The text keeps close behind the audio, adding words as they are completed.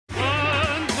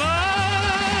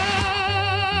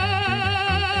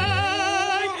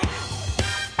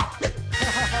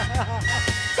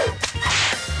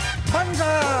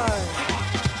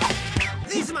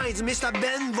is Mr.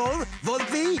 Ben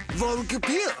Volpe.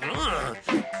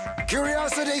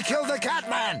 Curiosity killed the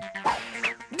Catman.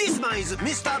 This man is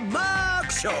Mr. Mark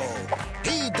Shaw.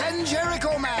 He then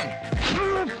Jericho Man.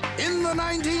 In the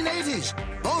 1980s,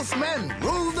 both men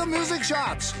ruled the music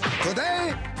charts.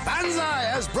 Today,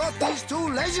 BANZAI has brought these two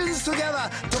legends together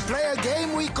to play a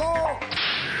game we call...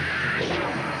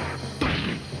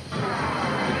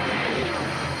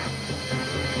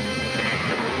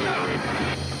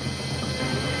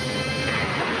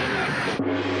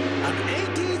 An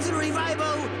 80's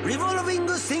Revival Revolving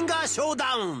Singer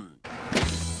Showdown.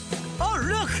 Oh,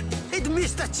 look! It's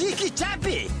Mr. Cheeky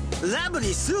Chappy.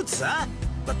 Lovely suits, huh?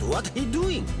 But what he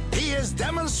doing? He is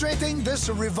demonstrating this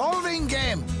revolving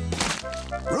game.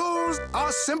 Rules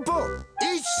are simple.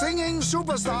 Each singing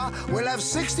superstar will have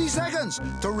 60 seconds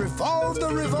to revolve the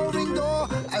revolving door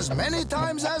as many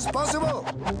times as possible.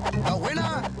 The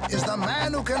winner is the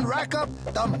man who can rack up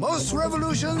the most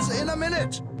revolutions in a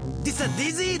minute. This is a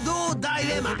dizzy door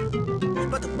dilemma.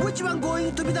 But which one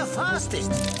going to be the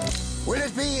fastest? Will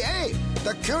it be A,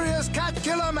 the Curious Cat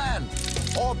Killer Man,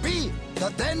 or B, the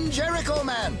then Jericho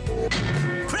Man?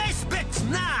 Press bets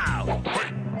now!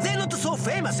 They're not so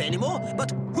famous anymore,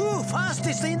 but who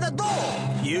fastest in the door?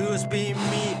 You spin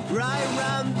me, right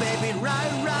round, baby,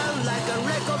 right round like a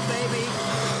record, baby.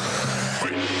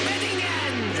 Betting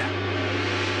end!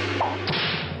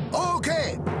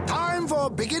 Okay, time for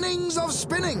beginnings of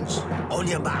spinnings. On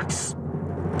your marks.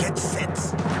 Get set.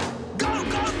 Go,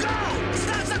 go, go!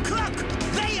 Start the clock!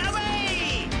 They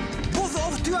away! Both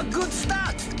off to a good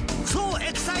start. So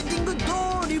exciting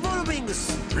door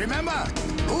revolvings. Remember,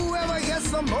 whoever gets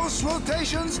the most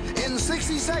rotations in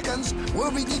 60 seconds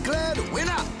will be declared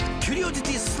winner.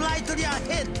 Curiosity is slightly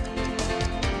ahead.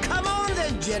 Come on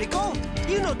then, Jericho.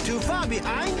 You're not too far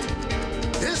behind.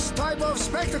 This type of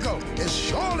spectacle is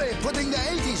surely putting the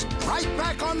 80s right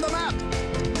back on the map.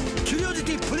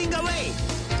 Curiosity pulling away.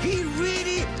 He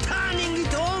really turning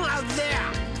it on out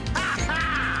there. Ha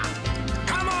ha!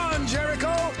 Come on,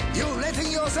 Jericho. You're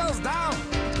letting yourself down.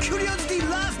 Curiosity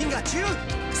laughing at you.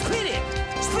 Spin it!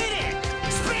 Spin it!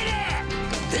 Spin it!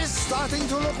 This starting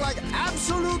to look like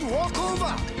absolute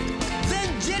walkover.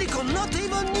 Then Jericho not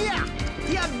even near.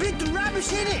 He a bit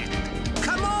rubbish in it.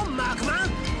 Come on, Markman.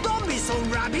 Don't be so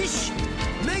rubbish.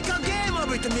 Make a game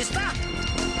of it, mister.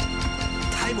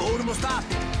 Time almost up.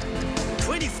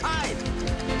 25.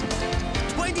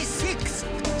 26.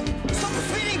 Stop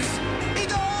spinning.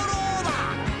 It's all over.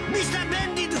 Mr.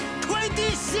 Ben did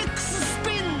 26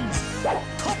 spins.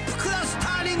 Top class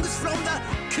turnings from the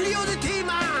Curiosity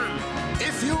Man.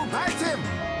 If you backed him,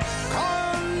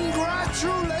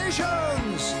 congratulations!